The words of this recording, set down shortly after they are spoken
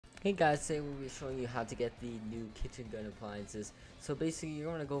Hey guys, today we'll be showing you how to get the new kitchen gun appliances. So basically you're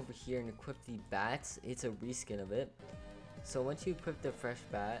going to go over here and equip the bats. It's a reskin of it. So once you equip the fresh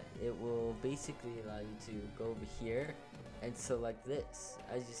bat, it will basically allow you to go over here and select this.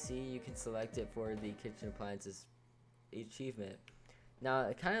 As you see, you can select it for the kitchen appliances achievement. Now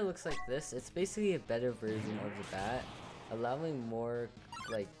it kind of looks like this. It's basically a better version of the bat, allowing more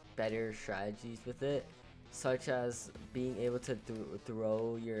better strategies with it, such as being able to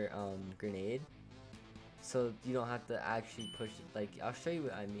throw your grenade, so you don't have to actually push it. Like, I'll show you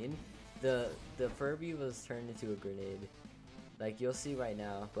what I mean. The Furby was turned into a grenade, like you'll see right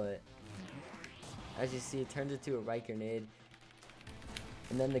now, but as you see, it turns into a right grenade.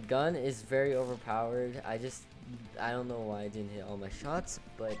 And then the gun is very overpowered. I don't know why I didn't hit all my shots,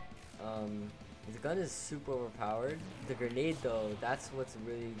 but the gun is super overpowered. The grenade though, that's what's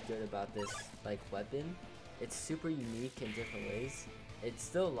really good about this weapon. It's super unique in different ways. It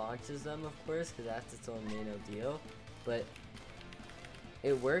still launches them, of course, because that's its own main deal, but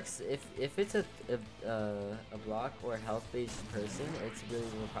it works if it's a block or health-based person. It's really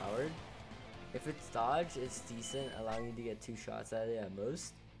overpowered. If it's dodge, it's decent, allowing you to get 2 shots at it at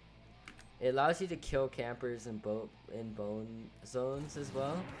most. It allows you to kill campers in bone zones as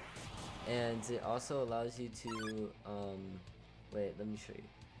well, and it also allows you to wait, let me show you.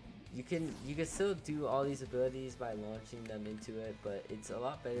 You can still do all these abilities by launching them into it, but it's a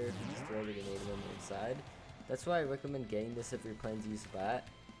lot better if you just throw the grenade on the inside. That's why I recommend getting this if you're planning to use bat,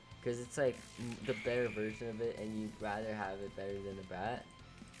 because it's like the better version of it, and you'd rather have it better than a bat.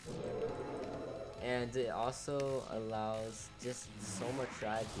 And it also allows just so much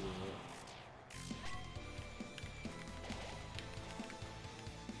strategy in it.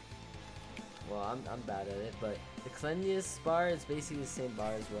 Well, I'm bad at it, but the cleanliness bar is basically the same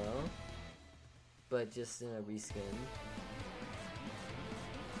bar as well, but just in a reskin.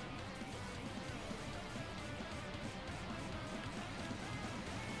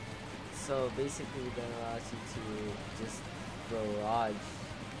 So basically that allows you to just barrage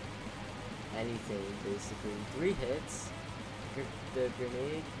anything, basically. 3 hits. The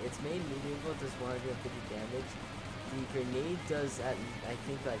grenade, its main medium does 150 damage. The grenade does I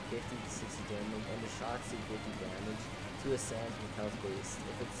think like 50 to 60 damage, and the shots do 50 damage to a sand with health based.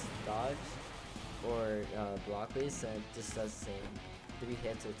 If it's dodge or block based, then it just does the same. 3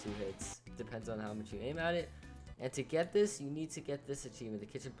 hits or 2 hits, depends on how much you aim at it. And to get this, you need to get this achievement, the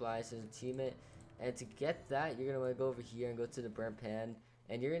kitchen appliances achievement. And to get that, you're gonna want to go over here and go to the burnt pan,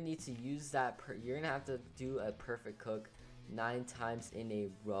 and you're gonna need to use that. You're gonna have to do a perfect cook 9 times in a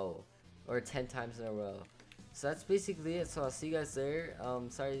row, or 10 times in a row. So that's basically it. So I'll see you guys there.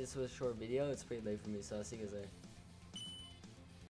 Sorry this was a short video. It's pretty late for me, so I'll see you guys there.